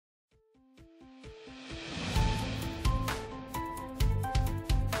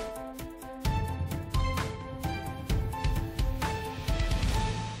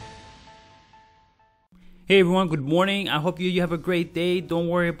Hey everyone, good morning. I hope you have a great day. Don't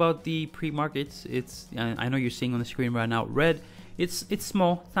worry about the pre-markets. I know you're seeing on the screen right now red. It's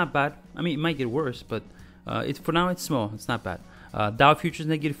small. It's not bad. I mean, it might get worse, but for now it's small. It's not bad. Dow futures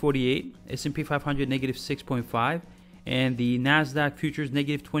negative 48, S&P 500 negative 6.5, and the Nasdaq futures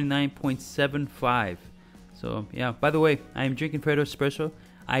negative 29.75. So yeah. By the way, I am drinking Freddo Espresso.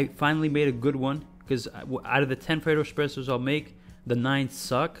 I finally made a good one because out of the 10 Freddo Espressos I'll make, the 9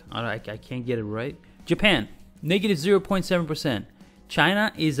 suck. I can't get it right. Japan, negative 0.7%.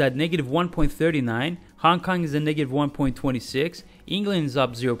 China is at negative 1.39. Hong Kong is at negative 1.26. England is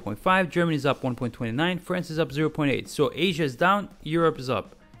up 0.5. Germany is up 1.29. France is up 0.8. So Asia is down. Europe is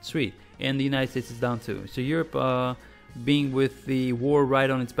up. Sweet. And the United States is down too. So Europe, being with the war right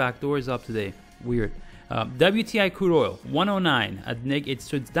on its back door, is up today. Weird. WTI crude oil, 109.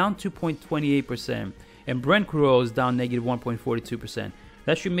 So it's down 2.28%. And Brent crude oil is down negative 1.42%.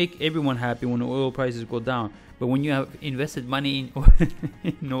 That should make everyone happy when the oil prices go down. But when you have invested money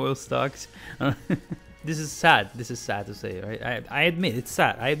in oil stocks, this is sad. This is sad to say, right? I admit it's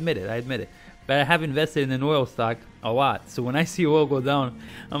sad. I admit it. But I have invested in an oil stock a lot. So when I see oil go down,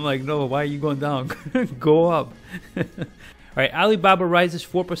 I'm like, no, why are you going down? Go up. All right, Alibaba rises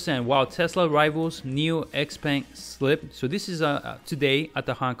 4%, while Tesla rivals NIO Xpeng slip. So this is today at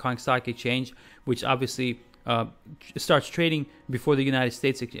the Hong Kong Stock Exchange, which obviously starts trading before the United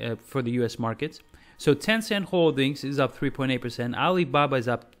States for the U.S. markets. So Tencent Holdings is up 3.8%. Alibaba is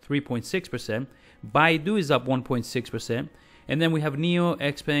up 3.6%. Baidu is up 1.6%. And then we have NIO,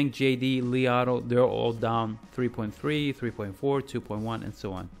 Xpeng, JD, Li Auto. They're all down 3.3, 3.4, 2.1, and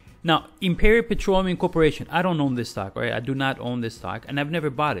so on. Now, Imperial Petroleum Corporation. I don't own this stock, right? I do not own this stock, and I've never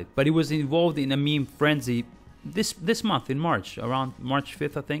bought it. But it was involved in a meme frenzy this month in March, around March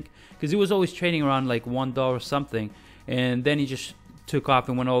 5th, I think, because it was always trading around like $1 something, and then he just took off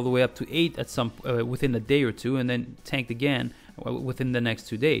and went all the way up to 8 at within a day or two, and then tanked again within the next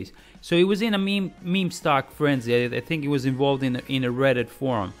 2 days. So it was in a meme stock frenzy. I think it was involved in a Reddit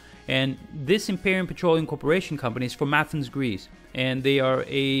forum. And this Imperial Petroleum Corporation company is from Athens, Greece, and they are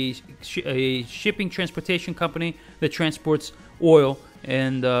a shipping transportation company that transports oil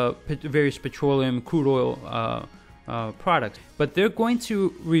and various petroleum, crude oil products. But they're going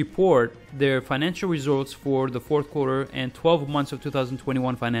to report their financial results for the fourth quarter and 12 months of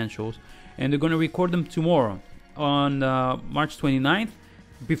 2021 financials, and they're going to record them tomorrow on March 29th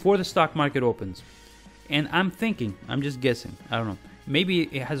before the stock market opens. And I'm thinking, I'm just guessing, I don't know, maybe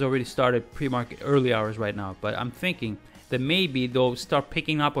it has already started pre-market early hours right now, but I'm thinking that maybe they'll start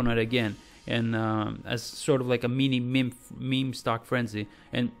picking up on it again, and as sort of like a mini meme stock frenzy,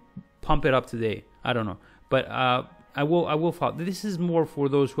 and pump it up today. I don't know, but I will follow. This is more for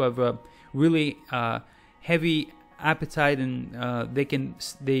those who have a really heavy appetite, and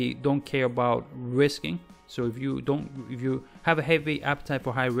they don't care about risking. So if you have a heavy appetite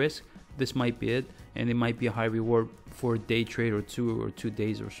for high risk, this might be it, and it might be a high reward for a day trade or 2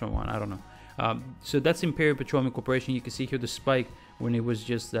 days or so on. I don't know. So that's Imperial Petroleum Corporation. You can see here the spike when it was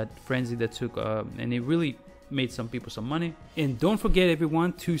just that frenzy that took, and it really made some people some money. And don't forget,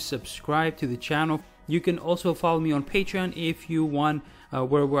 everyone, to subscribe to the channel. You can also follow me on Patreon if you want,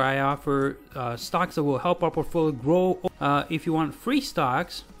 where I offer stocks that will help our portfolio grow. If you want free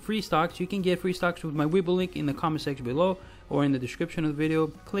stocks, you can get free stocks with my WeBull link in the comment section below or in the description of the video.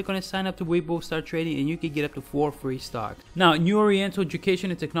 Click on it, sign up to WeBull, start trading, and you can get up to 4 free stocks. Now, New Oriental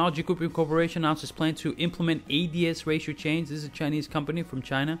Education and Technology Group Incorporation announces plan to implement ADS ratio change. This is a Chinese company from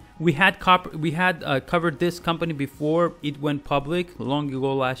China. We had covered this company before it went public long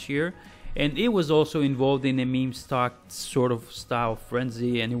ago last year, and it was also involved in a meme stock sort of style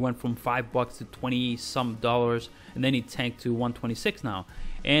frenzy, and it went from $5 to 20 some dollars, and then it tanked to 126 now,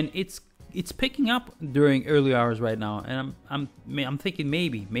 and it's picking up during early hours right now, and I'm thinking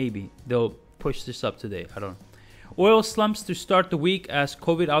maybe they'll push this up today. I don't know. Oil slumps to start the week as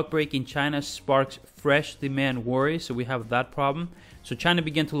COVID outbreak in China sparks fresh demand worries. So we have that problem. So China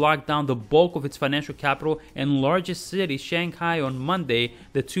began to lock down the bulk of its financial capital and largest city, Shanghai, on Monday.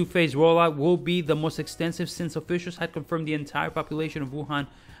 The 2-phase rollout will be the most extensive since officials had confirmed the entire population of Wuhan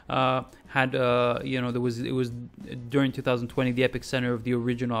it was during 2020 the epicenter of the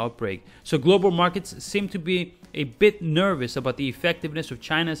original outbreak. So global markets seem to be a bit nervous about the effectiveness of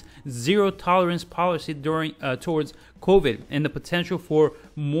China's zero-tolerance policy towards COVID and the potential for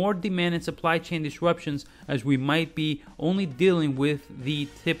more demand and supply chain disruptions, as we might be only dealing with the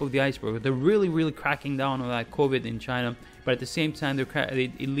tip of the iceberg. They're really cracking down on that COVID in China, but at the same time,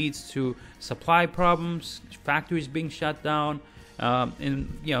 it leads to supply problems, factories being shut down, and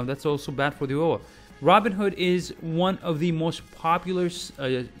that's also bad for the oil. Robinhood is one of the most popular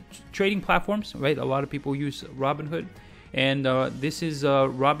trading platforms, right? A lot of people use Robinhood. And this is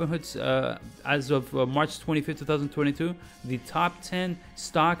Robinhood's, as of March 25th, 2022, the top 10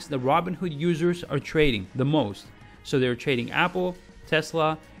 stocks that Robinhood users are trading the most. So they're trading Apple,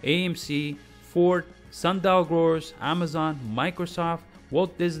 Tesla, AMC, Ford, Sundial Growers, Amazon, Microsoft,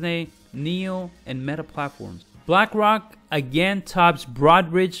 Walt Disney, NIO, and Meta platforms. BlackRock again tops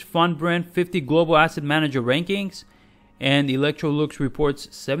Broadridge Fund Brand 50 Global Asset Manager rankings, and Electrolux reports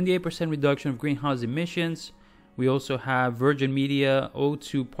 78% reduction of greenhouse emissions. We also have Virgin Media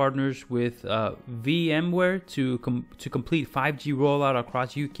O2 partners with VMware to complete 5G rollout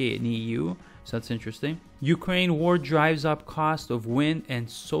across UK and EU. So that's interesting. Ukraine war drives up cost of wind and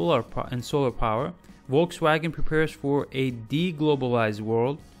solar power. Volkswagen prepares for a deglobalized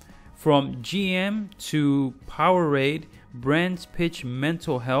world. From GM to Powerade, brands pitch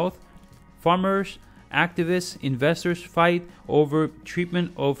mental health. Farmers, activists, investors fight over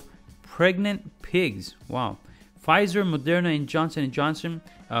treatment of pregnant pigs. Wow. Pfizer, Moderna, and Johnson & Johnson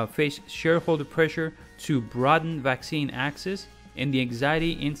face shareholder pressure to broaden vaccine access, and the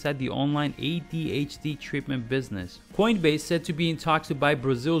anxiety inside the online ADHD treatment business. Coinbase said to be in talks to buy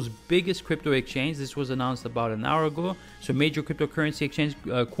Brazil's biggest crypto exchange. This was announced about an hour ago. So major cryptocurrency exchange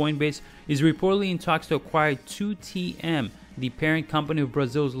Coinbase is reportedly in talks to acquire 2TM, the parent company of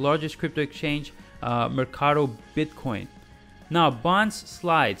Brazil's largest crypto exchange, Mercado Bitcoin. Now, bonds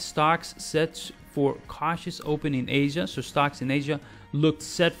slide, stocks set for cautious open in Asia. So stocks in Asia looked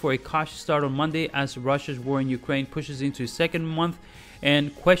set for a cautious start on Monday as Russia's war in Ukraine pushes into its second month,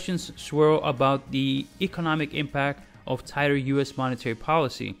 and questions swirl about the economic impact of tighter U.S. monetary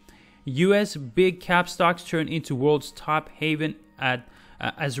policy. U.S. big cap stocks turn into world's top haven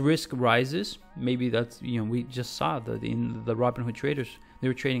as risk rises. Maybe that's, we just saw that in the Robinhood traders. They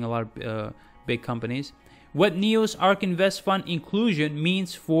were trading a lot of big companies. What NIO's ARK Invest Fund inclusion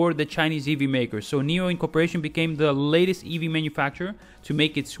means for the Chinese EV makers. So NIO Incorporation became the latest EV manufacturer to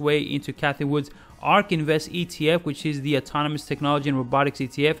make its way into Cathie Wood's ARK Invest ETF, which is the Autonomous Technology and Robotics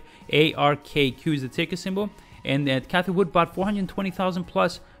ETF. ARKQ is the ticker symbol. And Cathie Wood bought 420,000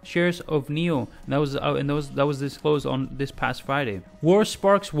 plus shares of NIO. That was disclosed on this past Friday. War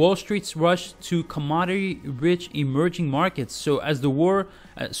sparks Wall Street's rush to commodity-rich emerging markets. So as the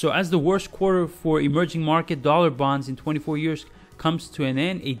worst quarter for emerging market dollar bonds in 24 years comes to an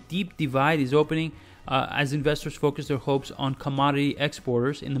end, a deep divide is opening as investors focus their hopes on commodity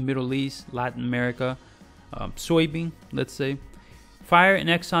exporters in the Middle East, Latin America, soybean, let's say. Fire in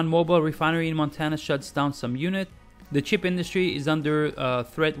ExxonMobil refinery in Montana shuts down some unit. The chip industry is under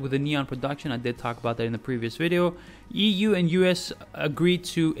threat with the neon production. I did talk about that in the previous video. EU and US agreed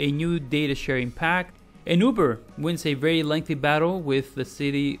to a new data sharing pact. And Uber wins a very lengthy battle with the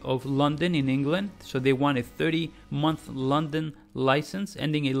city of London in England. So they won a 30-month London license,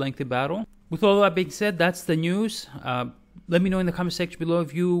 ending a lengthy battle. With all that being said, that's the news. Let me know in the comment section below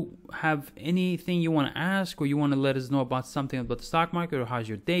if you have anything you want to ask, or you want to let us know about something about the stock market, or how's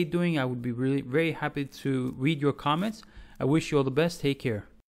your day doing. I would be really very happy to read your comments. I wish you all the best. Take care.